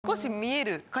少し見え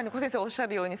る、金子先生おっしゃ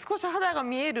るように少し肌が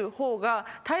見える方が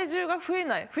体重が増え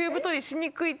ない、冬太りし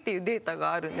にくいっていうデータ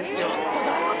があるんですよ。ちょっとどういう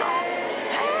こ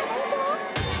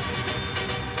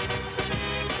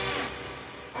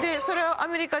と？でそれはア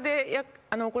メリカで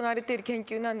行われている研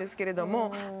究なんですけれど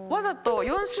も、わざと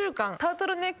4週間タート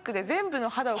ルネックで全部の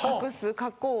肌を隠す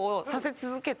加工をさせ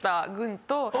続けた群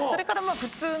と、それから普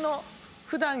通の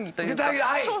普段着というか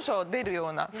少々出るよ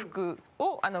うな服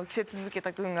を着せ続け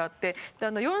た群があって、で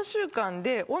4週間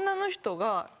で女の人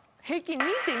が平均 2.4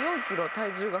 キロ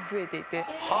体重が増えていて、男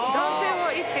性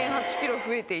は 1.8 キロ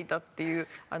増えていたっていう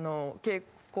傾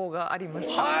向がありま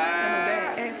した。な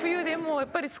ので冬でもやっ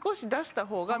ぱり少し出した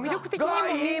方が魅力的にも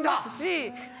見えますし、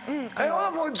も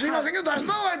うすいませんけど出し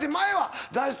た方がいいって、前は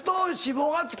出すと脂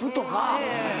肪がつくとか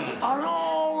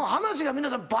話が皆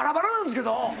さんバラバラなんですけ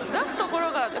ど、出すとこ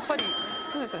ろがやっぱり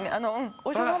そうですよね。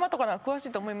お医者様とかなら詳し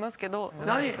いと思いますけど、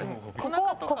何こ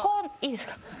こいいです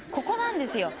か？ここなんで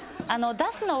すよ。出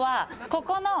すのはこ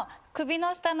この首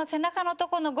の下の背中のと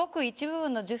ころのごく一部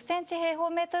分の10センチ平方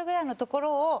メートルぐらいのとこ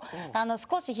ろを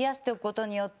少し冷やしておくこと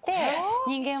によって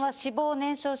人間は脂肪を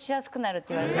燃焼しやすくなるって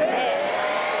言われてて。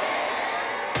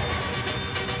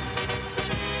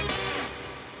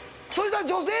そしたら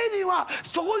女性陣は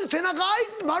そこに背中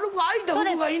丸く開いた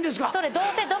服がいいんですか？それどう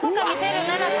せどこか見せる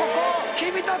ならここ。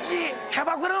君たちキャ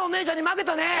バクラのお姉ちゃんに負け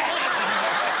たね。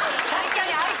確か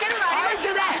に開いてるのあります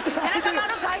ね。背中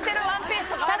丸く開いてるワンピース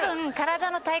とかある。多分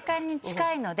体の体感に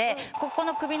近いので、ここ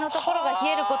の首のところが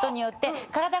冷えることによって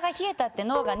体が冷えたって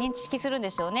脳が認識するんで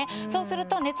しょうね。そうする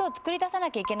と熱を作り出さ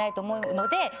なきゃいけないと思うの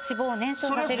で脂肪を燃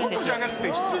焼させるんですよ。それは外じゃなく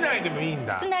て室内でもいいん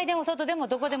だ。室内でも外でも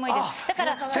どこでもいいです。だか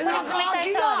ら背中冷たい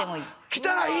シャワーでもいい。来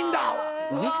たらいいんだ。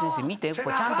植木先生見て、こ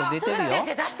れちゃんと出てるよ。先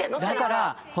生出してんの？だか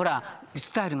らほら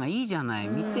スタイルがいいじゃない、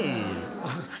見て。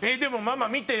でもママ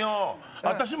見てよ、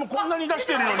私もこんなに出し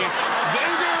てるのに全然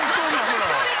太るの。ほ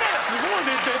らすごい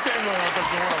出てんのよ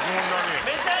私。ほらこんなに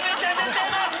めちゃめちゃ出て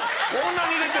ます。こんな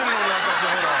に出てるのに私。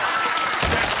ほら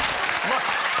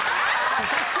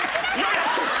いやいや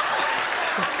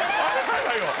あれ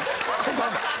だよ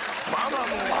ママ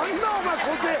もあんなお前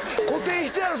固定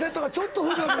してあるセットがちょっと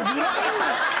増えたらもうぐらい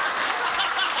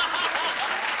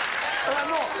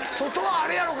外はあ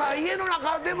れやろか、家の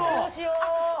中でも。どうしよ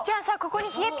う。じゃあさ、ここに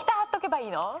冷えピタ貼っとけばい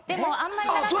いの？でもあんまり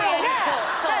長くそうやね。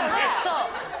そ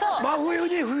う真冬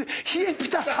に冷えピ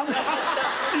タさんもいらな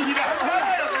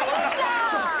いよ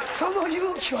その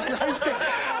勇気はないって。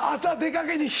朝出か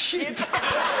けに冷えピタ。でもで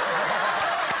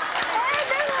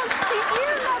き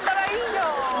るんだったらいいよ。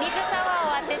水シャワ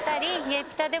ーを当てたり冷え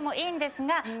ピタでもいいんです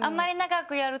が、あんまり長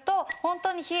くやると本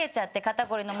当に冷えちゃって肩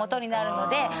こりの元になるの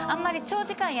で、あんまり長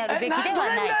時間やるべきではない。どれ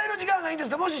ぐらいの時間がいいんで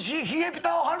すか？もし冷えピ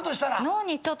タを貼るとしたら。脳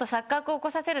にちょっと錯覚を起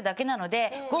こさせるだけなの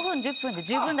で5分10分で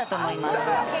十分だと思います。家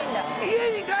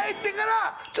に帰ってか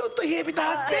らちょっと冷えピタ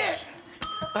貼って。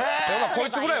こ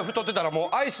いつぐらい太ってたらも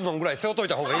うアイスのんぐらい背負っとい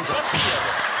た方がいいんじゃない？おか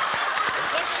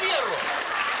しいやろ。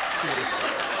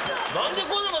なんで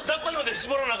こんなの抱っこひもで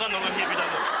絞らなあかんのが冷えピタの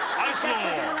アイスのん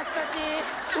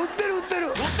を。売ってる